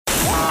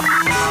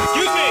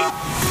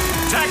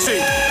taxi!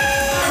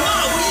 Come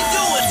on, what are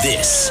you doing?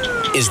 This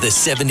is the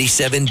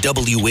 77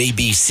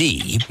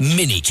 WABC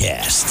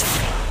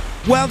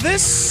minicast. Well,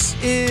 this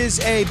is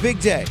a big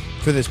day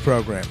for this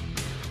program.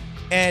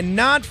 And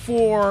not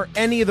for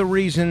any of the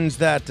reasons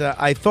that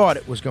I thought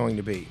it was going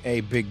to be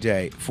a big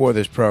day for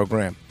this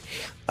program.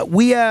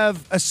 We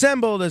have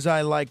assembled, as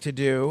I like to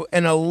do,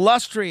 an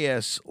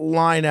illustrious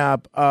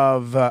lineup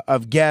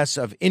of guests,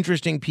 of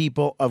interesting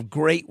people, of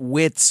great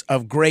wits,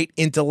 of great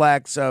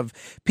intellects, of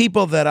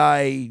people that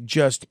I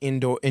just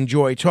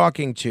enjoy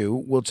talking to.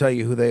 We'll tell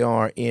you who they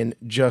are in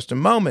just a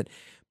moment.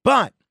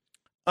 But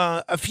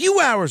a few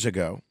hours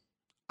ago,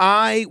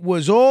 I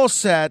was all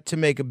set to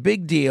make a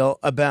big deal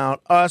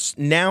about us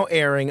now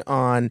airing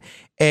on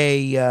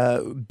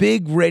a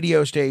big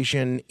radio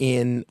station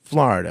in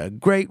Florida.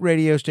 Great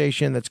radio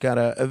station that's got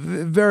a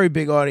very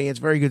big audience,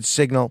 very good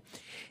signal.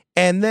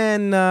 And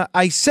then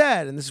I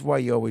said, and this is why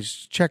you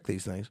always check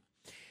these things,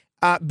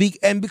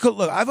 because,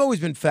 look, I've always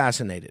been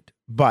fascinated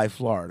by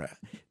Florida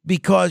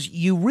because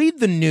you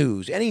read the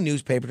news, any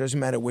newspaper, doesn't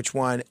matter which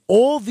one,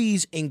 all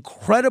these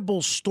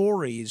incredible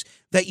stories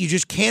that you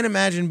just can't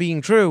imagine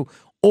being true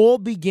all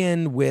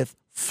begin with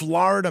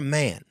Florida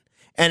man.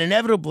 And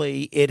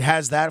inevitably, it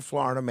has that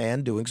Florida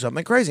man doing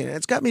something crazy. And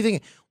it's got me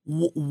thinking,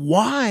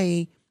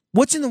 why?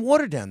 What's in the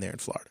water down there in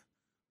Florida?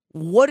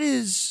 What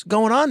is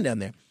going on down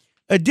there?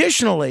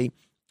 Additionally,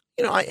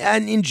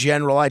 and in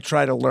general, I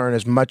try to learn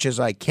as much as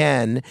I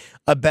can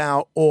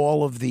about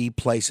all of the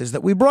places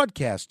that we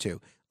broadcast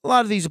to. A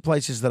lot of these are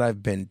places that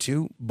I've been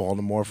to.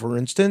 Baltimore, for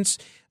instance,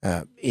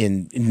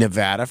 in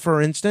Nevada,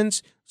 for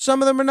instance.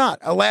 Some of them are not.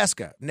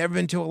 Alaska. Never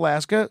been to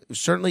Alaska.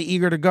 Certainly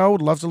eager to go.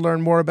 Would love to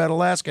learn more about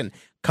Alaskan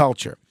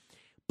culture.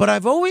 But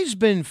I've always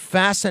been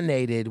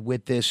fascinated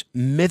with this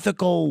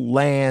mythical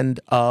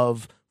land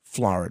of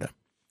Florida.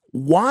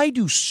 Why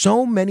do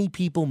so many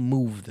people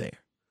move there?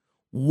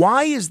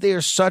 Why is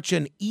there such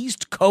an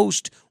East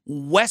Coast,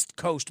 West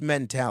Coast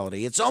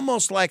mentality? It's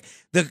almost like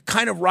the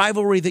kind of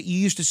rivalry that you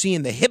used to see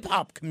in the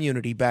hip-hop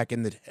community back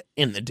in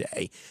the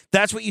day.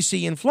 That's what you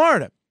see in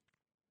Florida.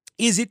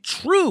 Is it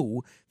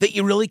true that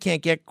you really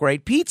can't get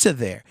great pizza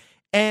there?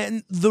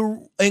 And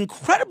the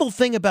incredible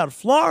thing about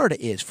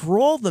Florida is, for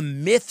all the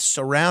myths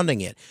surrounding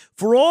it,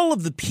 for all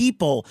of the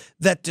people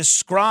that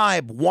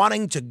describe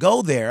wanting to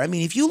go there, I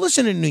mean, if you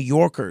listen to New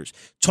Yorkers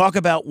talk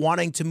about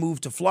wanting to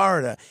move to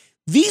Florida,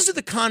 these are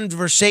the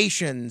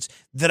conversations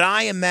that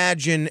I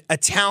imagine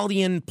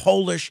Italian,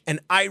 Polish, and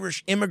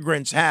Irish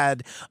immigrants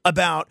had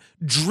about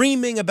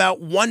dreaming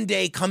about one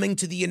day coming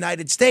to the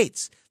United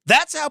States.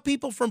 That's how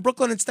people from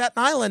Brooklyn and Staten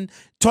Island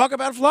talk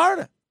about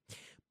Florida.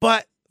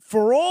 But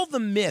for all the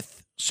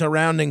myth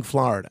surrounding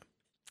Florida,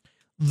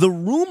 the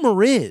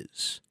rumor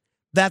is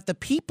that the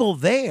people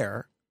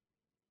there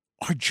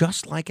are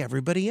just like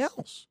everybody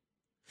else.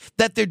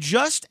 That they're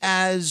just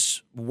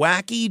as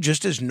wacky,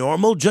 just as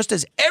normal, just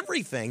as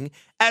everything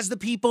as the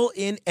people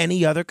in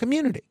any other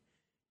community.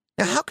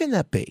 Now, how can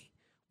that be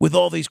with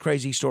all these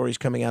crazy stories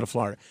coming out of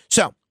Florida?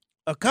 So,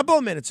 a couple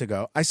of minutes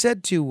ago, I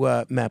said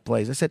to Matt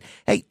Blaze, I said,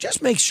 hey,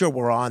 just make sure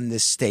we're on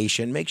this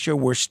station. Make sure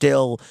we're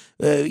still,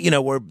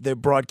 they're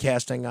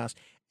broadcasting us.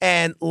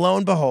 And lo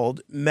and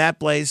behold, Matt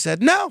Blaze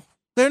said, no,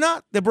 they're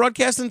not. They're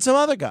broadcasting some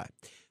other guy.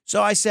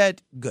 So I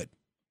said, good.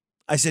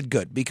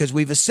 Because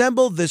we've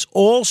assembled this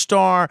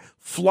all-star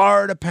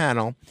Florida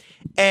panel,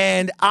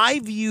 and I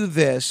view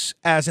this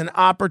as an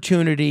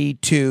opportunity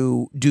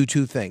to do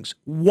two things.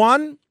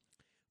 One,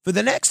 for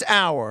the next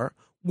hour,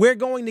 we're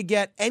going to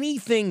get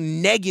anything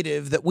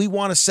negative that we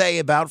want to say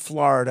about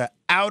Florida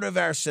out of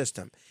our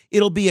system.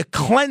 It'll be a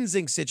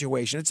cleansing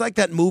situation. It's like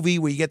that movie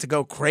where you get to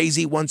go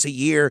crazy once a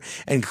year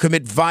and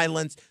commit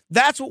violence.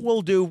 That's what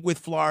we'll do with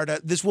Florida.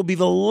 This will be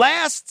the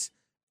last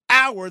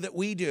hour that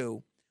we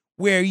do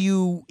where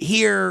you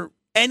hear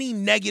any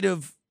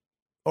negative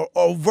or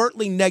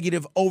overtly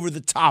negative,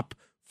 over-the-top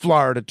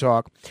Florida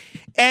talk.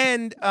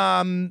 And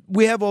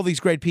we have all these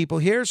great people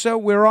here, so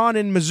we're on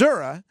in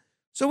Missouri.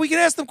 So we can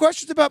ask them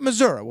questions about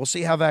Missouri. We'll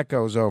see how that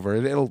goes over.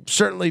 It'll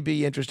certainly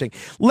be interesting.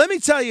 Let me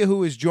tell you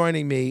who is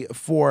joining me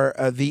for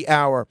the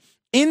hour.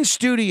 In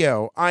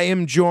studio, I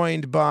am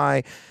joined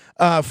by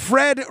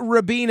Fred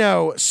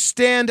Rubino,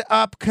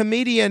 stand-up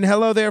comedian.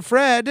 Hello there,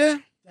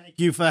 Fred. Thank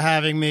you for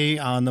having me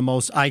on the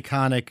most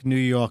iconic New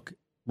York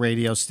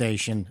radio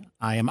station.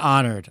 I am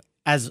honored.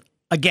 I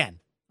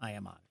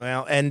am on.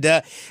 Well, and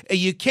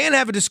you can't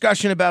have a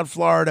discussion about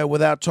Florida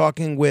without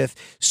talking with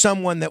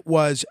someone that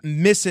was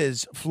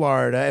Mrs.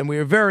 Florida, and we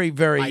were very,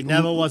 very... I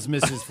never was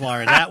Mrs.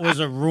 Florida. That was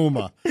a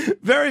rumor.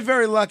 Very,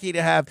 very lucky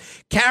to have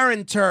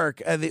Karen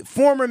Turk, the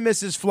former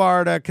Mrs.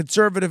 Florida,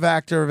 conservative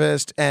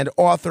activist and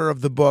author of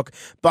the book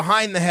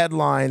Behind the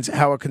Headlines,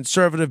 How a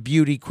Conservative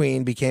Beauty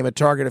Queen Became a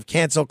Target of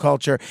Cancel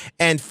Culture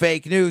and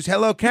Fake News.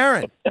 Hello,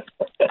 Karen.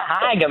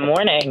 Hi, good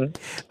morning.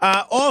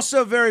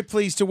 Also very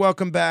pleased to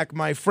welcome back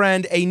my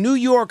friend, a New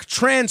York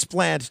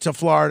transplant to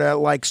Florida,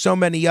 like so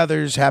many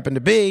others happen to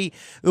be,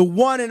 the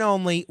one and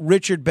only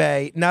Richard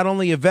Bay, not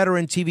only a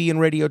veteran TV and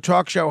radio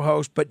talk show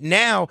host, but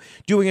now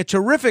doing a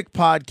terrific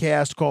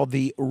podcast called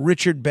the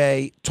Richard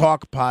Bay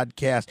Talk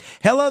Podcast.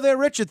 Hello there,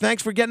 Richard.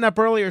 Thanks for getting up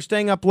early or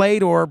staying up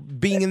late or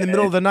being in the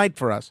middle of the night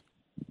for us.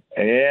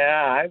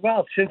 Yeah,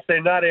 well, since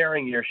they're not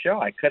airing your show,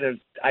 I could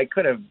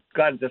have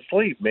gone to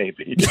sleep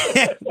maybe.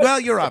 Well,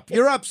 you're up,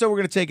 so we're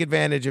going to take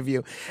advantage of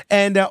you.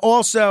 And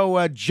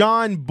also,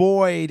 John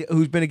Boyd,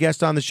 who's been a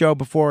guest on the show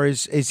before,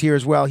 is here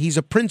as well. He's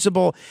a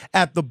principal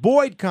at the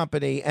Boyd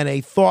Company and a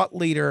thought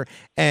leader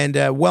and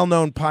a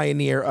well-known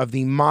pioneer of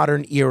the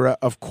modern era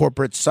of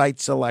corporate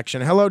site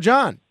selection. Hello,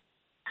 John.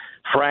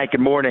 Frank,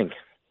 good morning.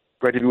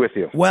 Great to be with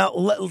you. Well,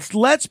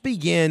 let's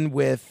begin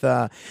with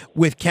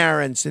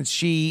Karen, since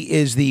she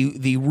is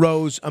the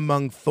rose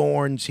among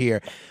thorns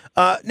here.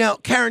 Now,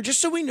 Karen, just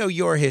so we know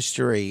your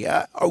history,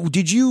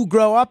 did you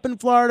grow up in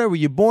Florida? Were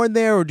you born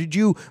there, or did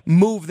you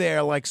move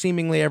there like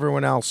seemingly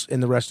everyone else in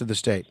the rest of the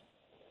state?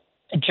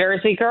 A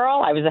Jersey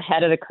girl. I was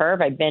ahead of the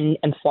curve. I've been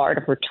in Florida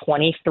for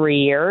 23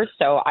 years,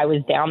 so I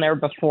was down there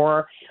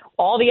before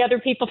all the other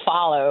people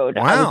followed.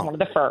 Wow. I was one of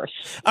the first.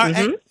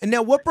 And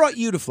now, what brought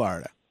you to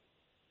Florida?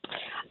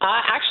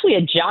 Actually,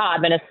 a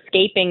job and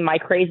escaping my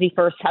crazy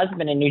first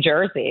husband in New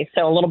Jersey.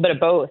 So a little bit of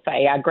both.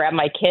 I grabbed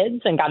my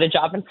kids and got a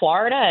job in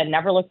Florida and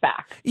never looked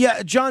back.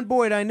 Yeah, John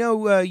Boyd, I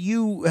know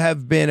you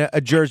have been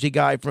a Jersey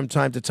guy from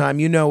time to time.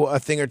 You know a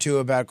thing or two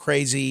about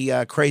crazy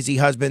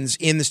husbands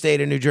in the state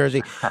of New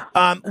Jersey.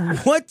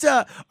 What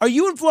are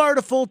you in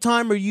Florida full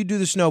time, or you do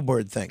the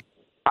snowboard thing?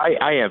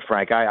 I am,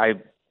 Frank. I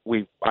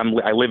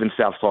live in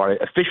South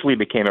Florida. Officially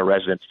became a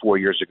resident 4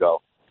 years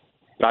ago.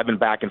 I've been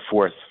back and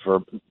forth for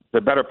the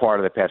better part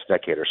of the past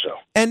decade or so.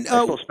 And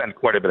I still spend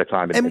quite a bit of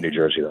time in New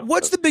Jersey, though.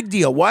 What's the big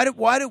deal? Why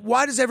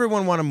does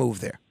everyone want to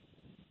move there?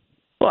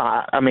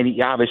 Well, I mean,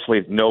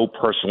 obviously, no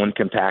personal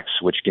income tax,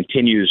 which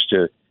continues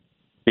to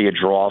be a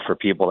draw for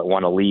people that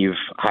want to leave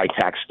high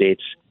tax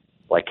states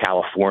like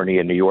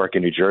California, New York,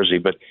 and New Jersey.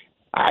 But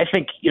I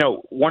think,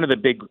 one of the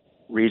big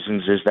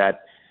reasons is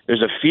that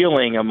there's a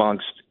feeling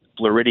amongst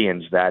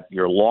Floridians that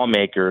your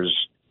lawmakers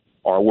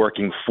are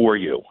working for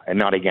you and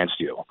not against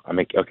you. I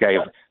mean, okay,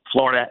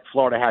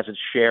 Florida has its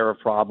share of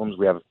problems.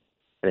 We have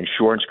an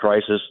insurance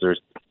crisis.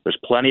 There's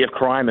plenty of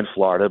crime in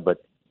Florida,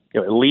 but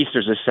at least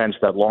there's a sense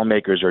that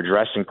lawmakers are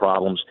addressing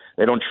problems.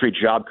 They don't treat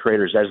job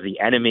creators as the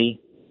enemy.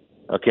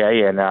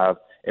 Okay, and at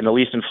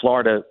least in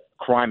Florida,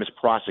 crime is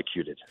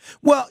prosecuted.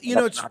 Well,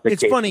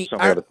 it's funny.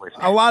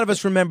 A lot of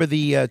us remember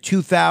the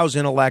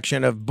 2000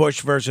 election of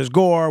Bush versus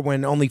Gore,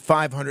 when only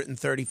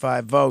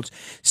 535 votes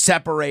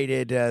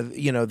separated,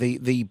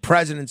 the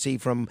presidency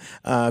from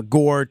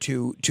Gore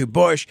to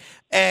Bush.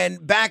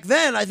 And back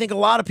then, I think a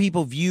lot of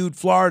people viewed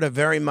Florida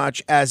very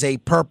much as a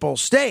purple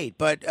state.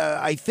 But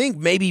I think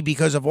maybe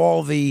because of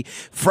all the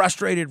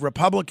frustrated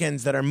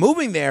Republicans that are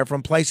moving there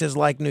from places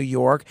like New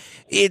York,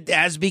 it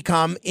has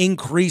become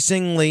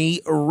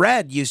increasingly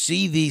red. You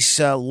see this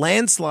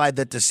landslide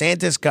that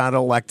DeSantis got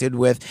elected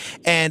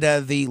with, and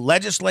the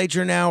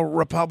legislature now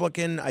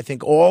Republican. I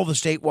think all the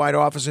statewide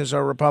offices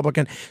are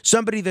Republican.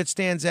 Somebody that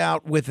stands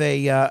out with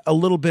a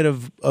little bit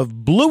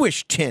of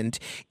bluish tint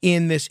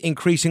in this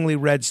increasingly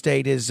red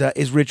state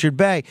is Richard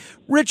Bay.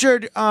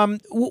 Richard,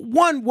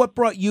 one, what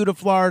brought you to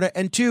Florida?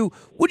 And two,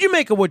 what'd you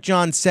make of what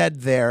John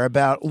said there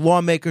about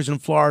lawmakers in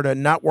Florida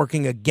not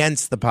working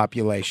against the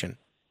population?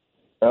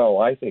 Oh,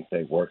 I think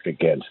they work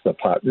against the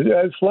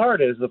population.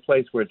 Florida is the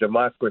place where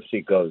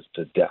democracy goes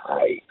to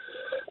die.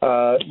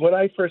 When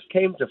I first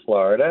came to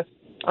Florida,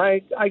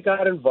 I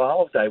got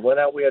involved. I went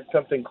out. We had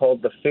something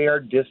called the Fair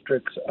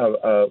Districts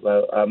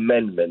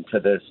Amendment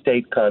to the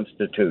state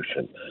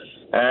constitution.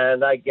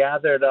 And I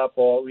gathered up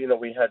all, we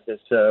had this,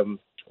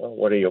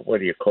 what do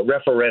you call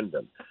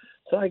referendum.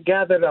 So I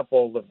gathered up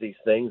all of these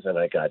things and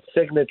I got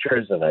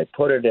signatures and I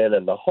put it in.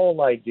 And the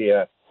whole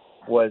idea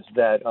was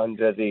that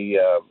under the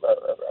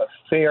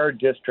Fair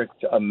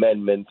District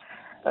Amendment,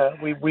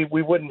 we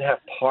wouldn't have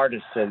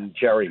partisan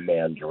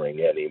gerrymandering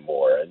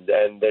anymore, and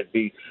there'd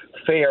be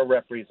fair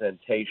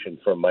representation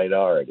for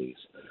minorities.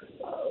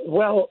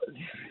 Well,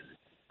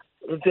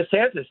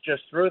 DeSantis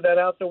just threw that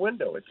out the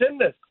window. It's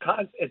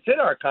in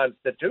our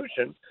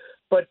Constitution,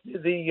 but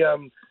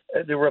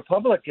the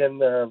Republican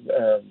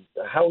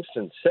House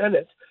and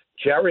Senate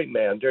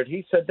gerrymandered.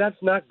 He said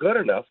that's not good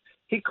enough.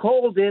 He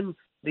called in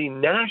the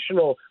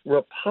National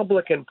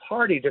Republican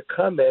Party to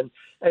come in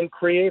and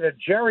create a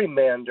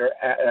gerrymander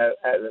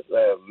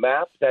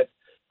map that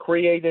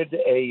created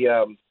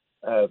a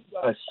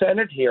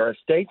Senate here, a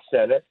state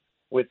Senate,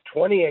 with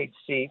 28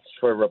 seats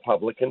for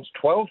Republicans,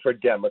 12 for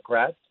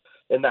Democrats.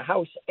 In the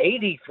House,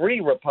 83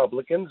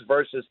 Republicans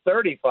versus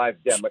 35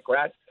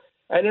 Democrats.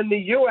 And in the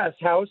U.S.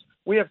 House,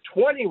 we have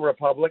 20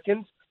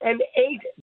 Republicans and 8